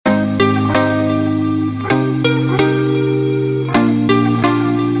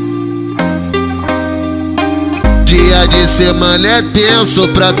semana é tenso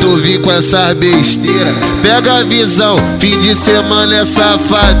pra tu vir com essas besteiras. Pega a visão, fim de semana é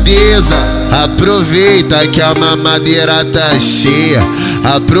safadeza. Aproveita que a mamadeira tá cheia.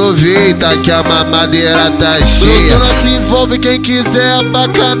 Aproveita que a mamadeira tá cheia. Não se envolve quem quiser,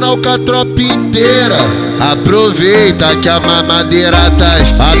 bacanal com a tropa inteira. Aproveita que a mamadeira tá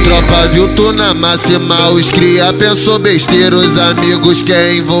cheia. A tropa viu tu na máxima, os cria pensou besteira. Os amigos que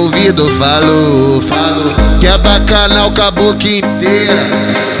é envolvido falou que é bacanal com a boca inteira.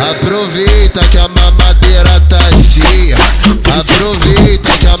 Aproveita que a mamadeira tá cheia. Aproveita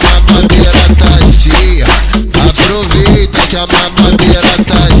que a mamadeira tá cheia. Aproveita que a mamadeira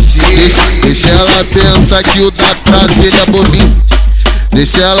tá cheia. Deixa ela pensar que o da praça ele é bobinho.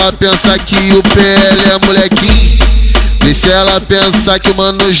 Deixa ela pensar que o PL é molequinho. Deixa ela pensar que o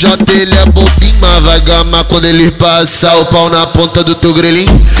mano J ele é bobinho. Mas vai gamar quando ele passar o pau na ponta do teu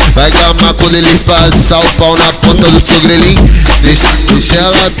grelhinho. Vai gamar quando ele passar o pau na ponta do teu grelhinho. Deixa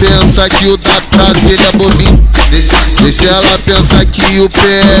ela pensar que o da praça ele é bobinho. Deixa ela pensar que o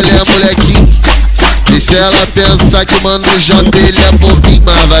PL é molequinho. Deixa ela pensar que o mano J ele é bobinho.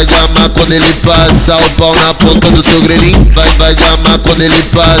 Mas vai gamar quando ele passar o pau na ponta do teu grelhinho. Vai gamar quando ele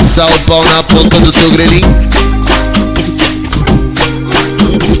passar o pau na ponta do teu grelhinho.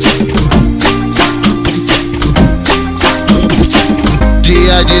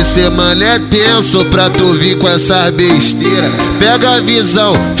 Dia de semana é tenso pra tu vir com essas besteiras. Pega a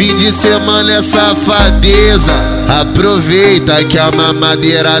visão, fim de semana é safadeza. Aproveita que a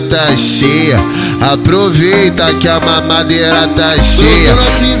mamadeira tá cheia. Aproveita que a mamadeira tá cheia.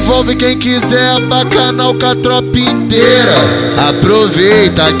 Não se envolve quem quiser, bacanal com a tropa inteira.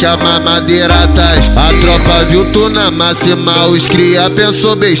 Aproveita que a mamadeira tá cheia. A tropa viu tu na máxima, os cria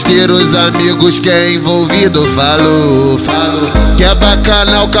pensou besteira. Os amigos que é envolvido falou que é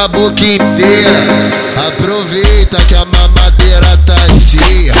bacanal com a boca inteira. Aproveita que a mamadeira tá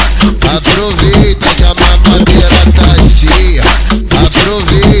cheia. Aproveita que a mamadeira tá cheia.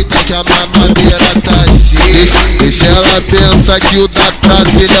 Aproveita que a mamadeira tá cheia. Deixa ela pensar que o da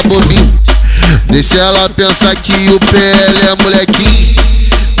praça ele é bobinho. Deixa ela pensar que o PL é molequinho.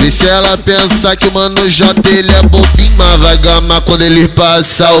 Deixa ela pensar que o mano J ele é bobinho. Mas vai gamar quando ele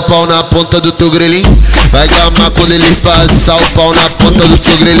passar o pau na ponta do teu grelhinho. Vai gamar quando ele passar o pau na ponta do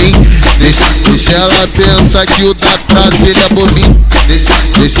teu grelhinho. Deixa ela pensar que o da praça ele é bobinho.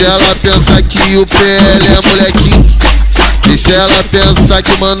 Deixa ela pensar que o PL é molequinho. Deixa ela pensar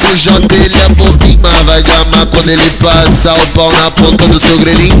que o mano J ele é bobinho. Mas vai gamar quando ele passar o pau na ponta do teu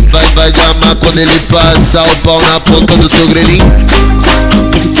grelhinho. Vai gamar quando ele passar o pau na ponta do teu grelhinho.